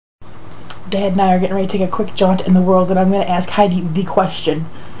Dad and I are getting ready to take a quick jaunt in the world, and I'm going to ask Heidi the question.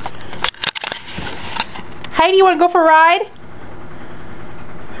 Heidi, you want to go for a ride?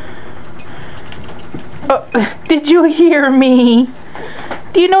 Oh, did you hear me?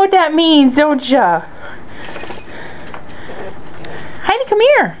 Do you know what that means, don't ya? Heidi, come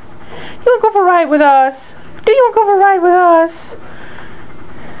here. You want to go for a ride with us? Do you want to go for a ride with us?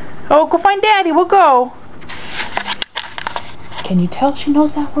 Oh, go find Daddy. We'll go. Can you tell she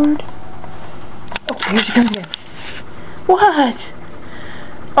knows that word? Oh, here she comes in. What?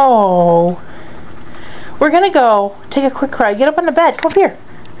 Oh. We're going to go take a quick ride. Get up on the bed. Come up here.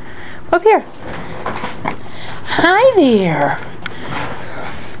 Come up here. Hi there.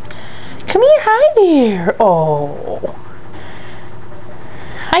 Come here. Hi there. Oh.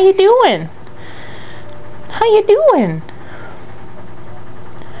 How you doing? How you doing?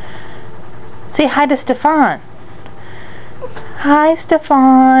 Say hi to Stefan. Hi,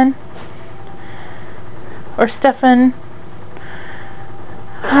 Stefan. Or Stefan.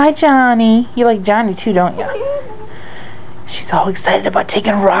 Hi, Johnny. You like Johnny too, don't you? She's all excited about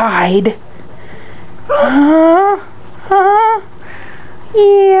taking a ride. Huh? Huh?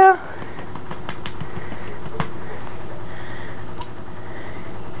 Yeah.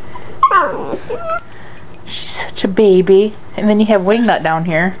 She's such a baby. And then you have Wingnut down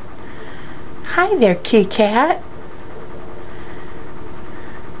here. Hi there, kitty cat.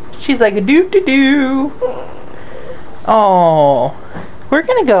 She's like a doo-doo-doo. Oh, we're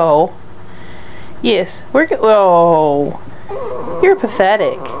gonna go. Yes, we're gonna. Oh, you're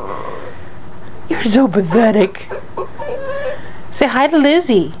pathetic. You're so pathetic. Say hi to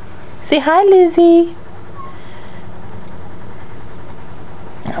Lizzie. Say hi, Lizzie.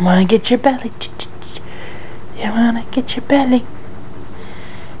 I wanna get your belly. I wanna get your belly.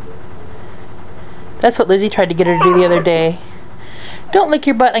 That's what Lizzie tried to get her to do the other day. Don't lick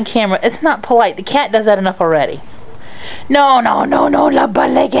your butt on camera. It's not polite. The cat does that enough already. No, no, no, no, love butt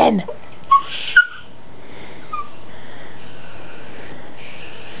licking.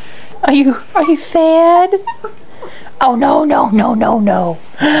 Are you sad? Oh, no, no, no, no, no.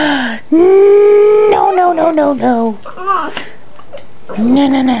 No, no, no, no, no. No,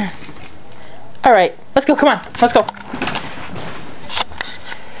 no, no. All right, let's go. Come on, let's go.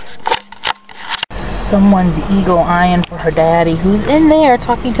 Someone's eagle eyeing for her daddy, who's in there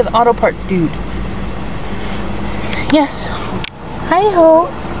talking to the auto parts dude. Yes. Hi-ho.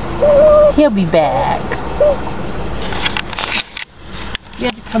 He'll be back. We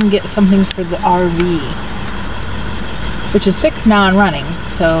had to come get something for the RV, which is fixed now and running,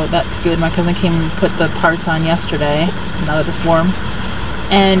 so that's good. My cousin came and put the parts on yesterday, now that it's warm.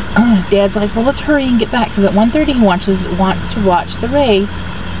 And Dad's like, well, let's hurry and get back, because at 1:30 he wants to watch the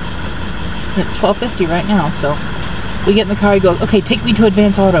race. And it's 12:50 right now, so we get in the car, he goes, okay, take me to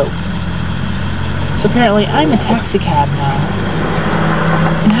Advance Auto. So apparently I'm a taxi cab now.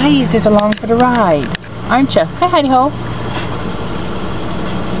 And Heidi's just along for the ride, aren't you? Hi, Heidi Ho.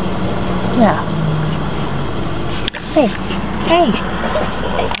 Yeah. Hey, hey.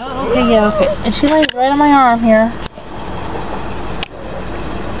 Hey. Oh, okay, yeah, okay. And she lays right on my arm here.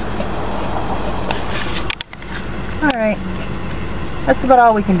 Alright. That's about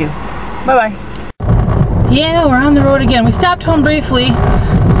all we can do. Bye-bye. Yeah, we're on the road again. We stopped home briefly,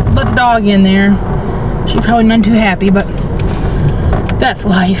 let the dog in there. She's probably none too happy, but that's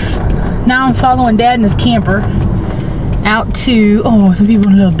life. Now I'm following Dad in his camper out to, oh, some people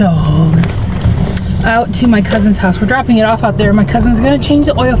want a little dog. Out to my cousin's house. We're dropping it off out there. My cousin's gonna change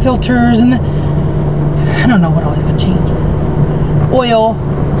the oil filters and I don't know what all he's gonna change. Oil,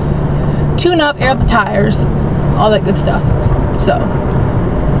 tune up, air up the tires, all that good stuff. So.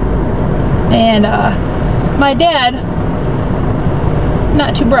 And my dad,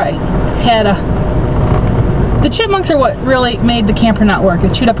 not too bright, had the chipmunks are what really made the camper not work. They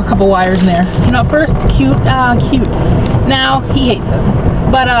chewed up a couple wires in there. You know, at first, cute, cute. Now, he hates them.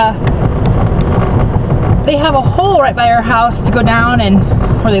 But they have a hole right by our house to go down and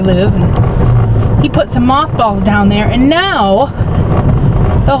where they live. And he put some mothballs down there, and now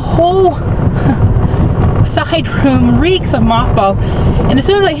the whole side room reeks of mothballs, and as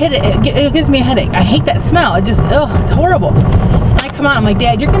soon as I hit it, it gives me a headache. I hate that smell. It just, ugh, it's horrible. And I come out, I'm like,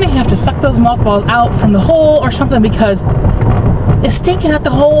 Dad, you're gonna have to suck those mothballs out from the hole or something, because it's stinking out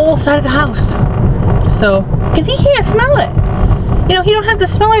the whole side of the house. So, because he can't smell it. You know, he don't have the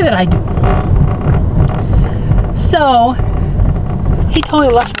smeller that I do. So, he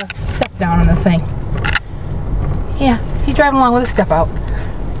totally left the step down on the thing. Yeah, he's driving along with his step out.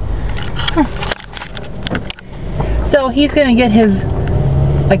 So he's gonna get his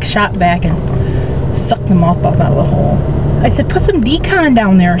like shot back and suck the mothballs out of the hole. I said, put some decon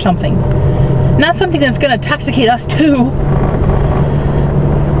down there or something. Not something that's gonna intoxicate us too.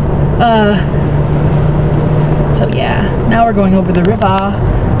 So yeah, now we're going over the river.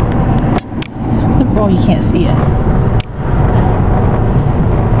 Oh, you can't see it.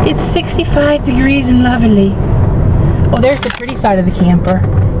 It's 65 degrees and lovely. Oh, there's the pretty side of the camper.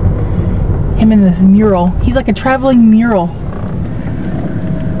 Him in this mural. He's like a traveling mural.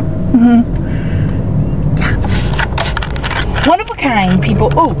 Yeah. One of a kind,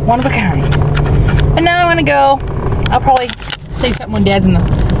 people. Oh, one of a kind. And now I'm gonna go. I'll probably say something when Dad's in the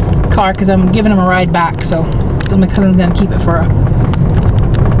car because I'm giving him a ride back. So my cousin's gonna keep it for a.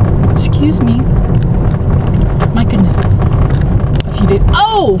 Excuse me. My goodness. If you did.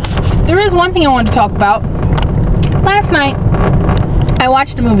 Oh, there is one thing I wanted to talk about. Last night, I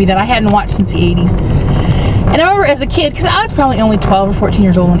watched a movie that I hadn't watched since the 80s. And I remember as a kid, because I was probably only 12 or 14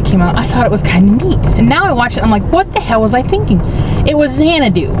 years old when it came out, I thought it was kind of neat. And now I watch it, I'm like, what the hell was I thinking? It was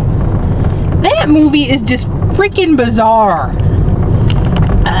Xanadu. That movie is just freaking bizarre.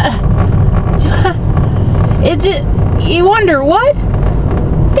 You wonder what?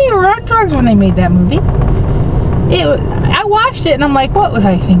 They were on drugs when they made that movie. I watched it and I'm like, what was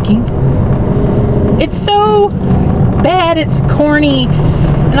I thinking? It's so bad, it's corny,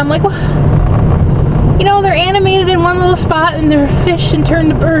 and I'm like, well, you know, they're animated in one little spot and they're fish and turn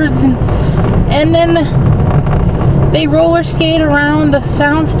to birds, and then they roller skate around the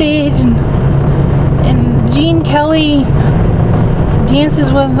sound stage, and Gene Kelly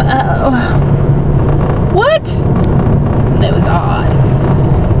dances with what? That was odd.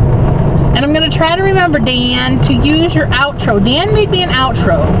 And I'm gonna try to remember, Dan, to use your outro. Dan made me an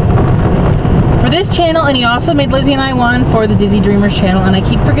outro for this channel, and he also made Lizzie and I one for the Dizzy Dreamers channel, and I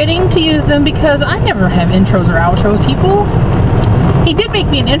keep forgetting to use them because I never have intros or outros, people. He did make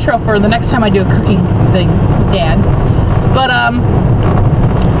me an intro for the next time I do a cooking thing with Dad. But,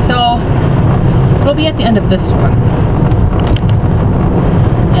 so, it'll be at the end of this one.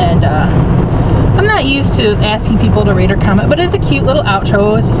 And, I'm not used to asking people to rate or comment, but it's a cute little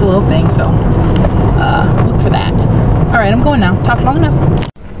outro. It's just a little thing, so, look for that. Alright, I'm going now. Talked long enough.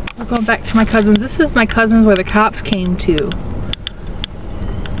 We're going back to my cousin's. This is my cousin's where the cops came to.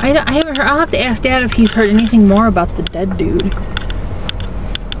 I haven't heard. I'll have to ask Dad if he's heard anything more about the dead dude.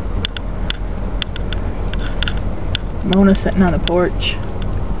 Mona's sitting on the porch.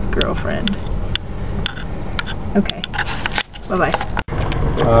 His girlfriend. Okay. Bye-bye.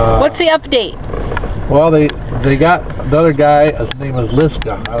 What's the update? Well, they got another guy. His name is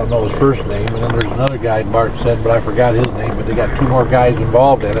Liska. I don't know his first name. And then there's another guy, Mark said, but I forgot his name. But they got 2 more guys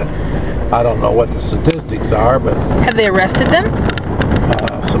involved in it. I don't know what the statistics are, but have they arrested them?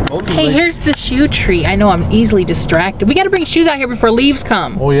 Supposedly. Hey, here's the shoe tree. I know I'm easily distracted. We got to bring shoes out here before leaves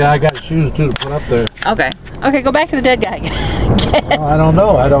come. Oh yeah, I got shoes too to put up there. Okay. Okay, go back to the dead guy. Well, I don't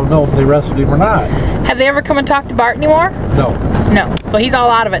know. I don't know if they arrested him or not. Have they ever come and talked to Bart anymore? No. No. So he's all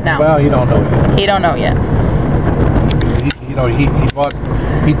out of it now. Well, you don't know yet. He don't know yet. You know,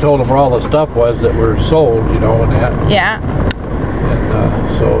 he told them where all the stuff was that were sold, you know, and that. Yeah.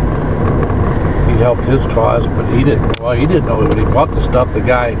 And so he helped his cause, but he didn't know when he bought the stuff. The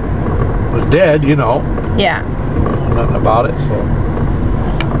guy was dead, you know. Yeah. Nothing about it, so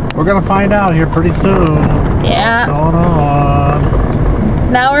we're gonna find out here pretty soon. Yeah. What's going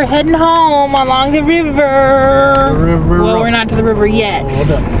on? Now we're heading home along the river. Well, we're not to the river yet.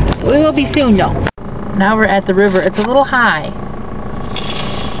 We will be soon, though. Now we're at the river. It's a little high.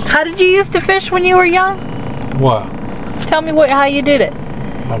 How did you used to fish when you were young? What? Tell me how you did it.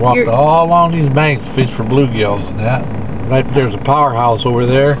 I walked all along these banks to fish for bluegills and that. Right there's a powerhouse over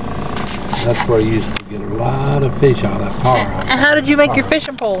there. That's where I used to get a lot of fish out of that powerhouse. And how did you make your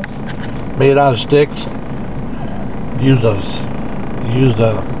fishing poles? Made out of sticks. Used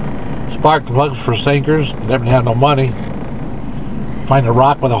a spark plugs for sinkers. Didn't have no money. Find a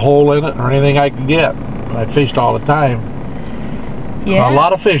rock with a hole in it or anything I could get. I fished all the time. Yeah. A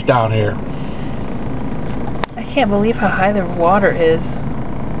lot of fish down here. I can't believe how high the water is.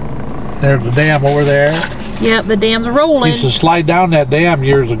 There's the dam over there. Yep, the dam's rolling. We used to slide down that dam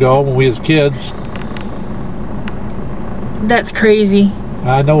years ago when we was kids. That's crazy.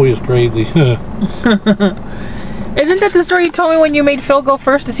 I know he was crazy. Isn't that the story you told me when you made Phil go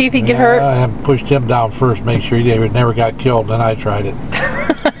first to see if he'd get hurt? I pushed him down first, make sure he never got killed, then I tried it.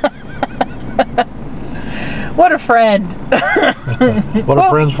 What a friend. What are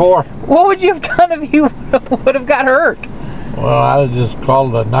friends for? What would you have done if you would have got hurt? Well, I just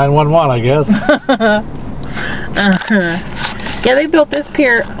called 911, I guess. Yeah, they built this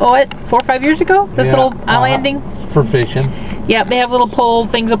pier, what, 4 or 5 years ago? This little landing? For fishing. Yeah, they have little pole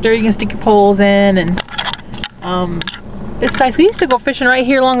things up there you can stick your poles in, and It's nice. We used to go fishing right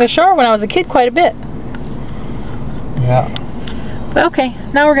here along the shore when I was a kid quite a bit. Yeah. But okay,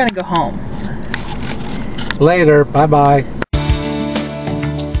 now we're gonna go home. Later. Bye-bye.